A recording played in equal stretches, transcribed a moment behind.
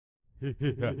Most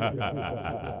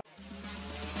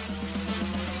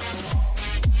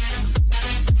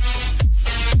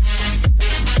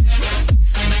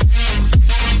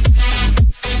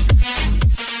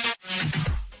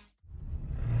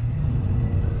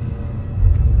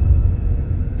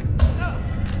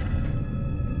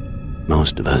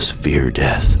of us fear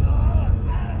death.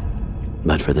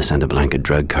 But for the Santa Blanca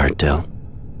drug cartel,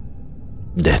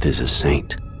 death is a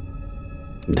saint.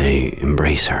 They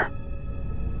embrace her,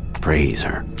 praise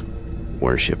her,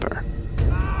 worship her.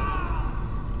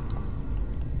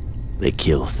 They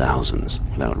kill thousands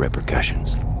without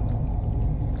repercussions,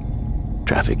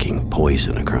 trafficking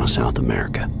poison across South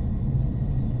America,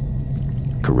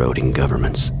 corroding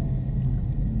governments.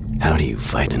 How do you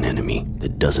fight an enemy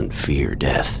that doesn't fear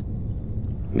death?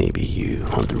 Maybe you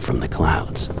hunt them from the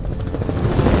clouds.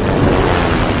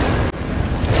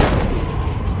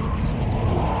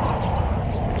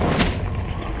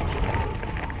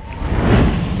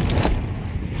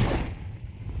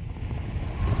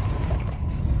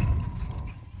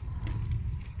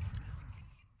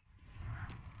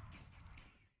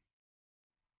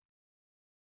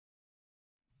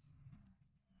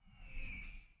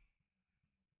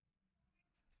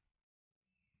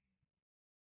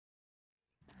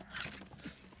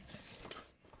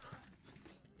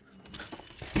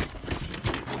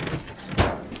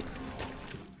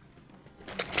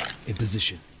 In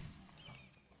position.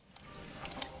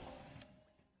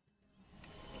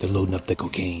 They're loading up the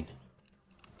cocaine.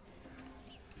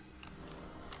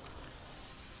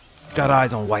 Got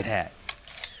eyes on White Hat.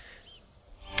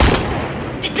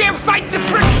 You can't fight the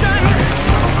friction!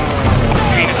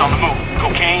 Cocaine is on the move.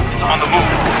 Cocaine is on the move.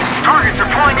 Targets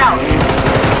are pulling out.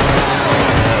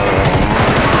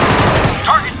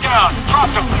 Target down. Drop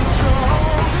them.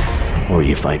 Or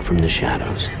you fight from the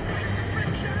shadows.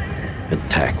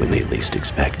 Attack when they least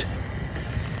expect.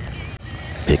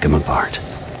 Pick them apart.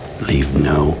 Leave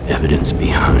no evidence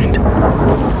behind.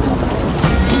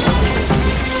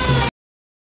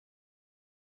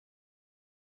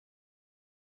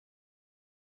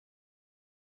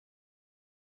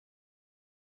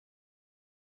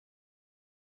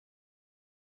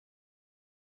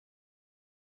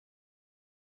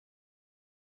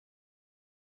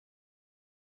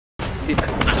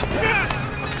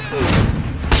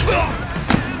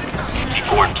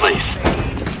 Forward, please.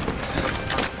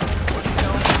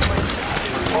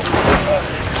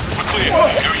 We're clear.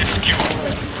 Area secure.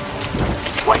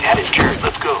 White Hat is cured.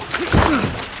 Let's go.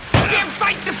 Can't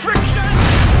fight the friction!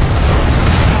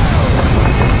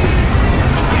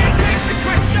 Can't take the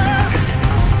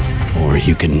question! Or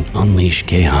you can unleash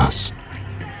chaos.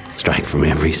 Strike from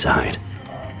every side.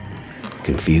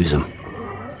 Confuse them.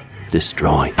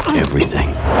 Destroy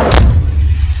everything.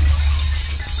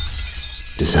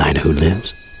 Decide who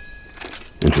lives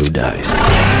and who dies.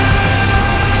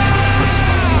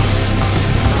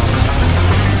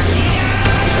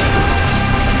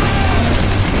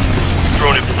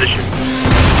 Drone in position.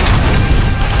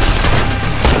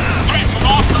 Threats from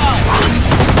all sides.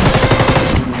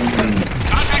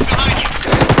 Contact behind you.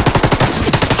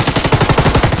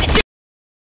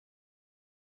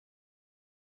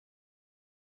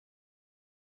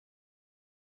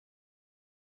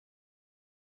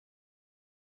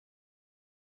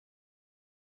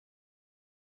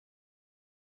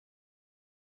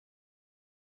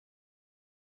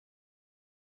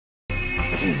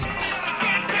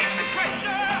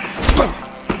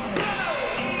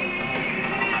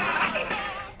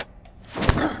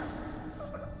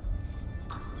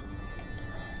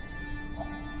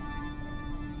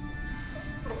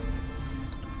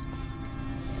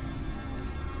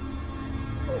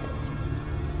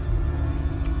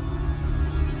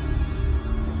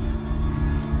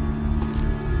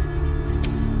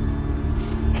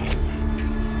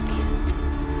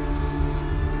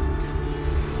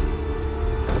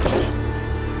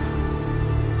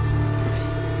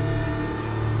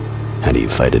 How do you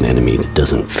fight an enemy that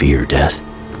doesn't fear death?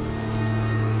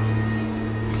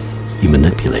 You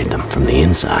manipulate them from the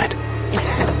inside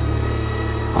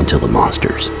until the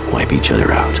monsters wipe each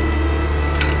other out.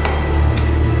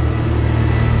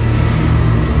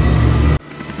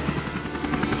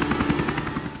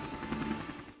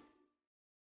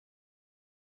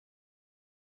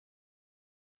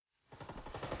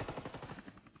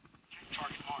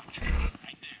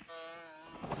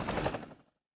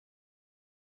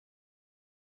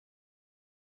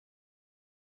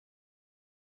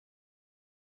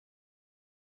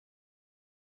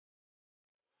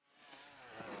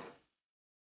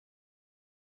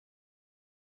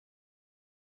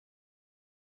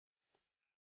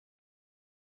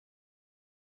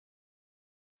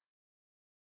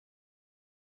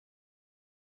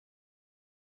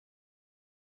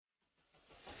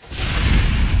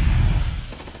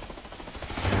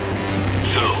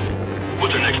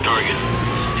 target.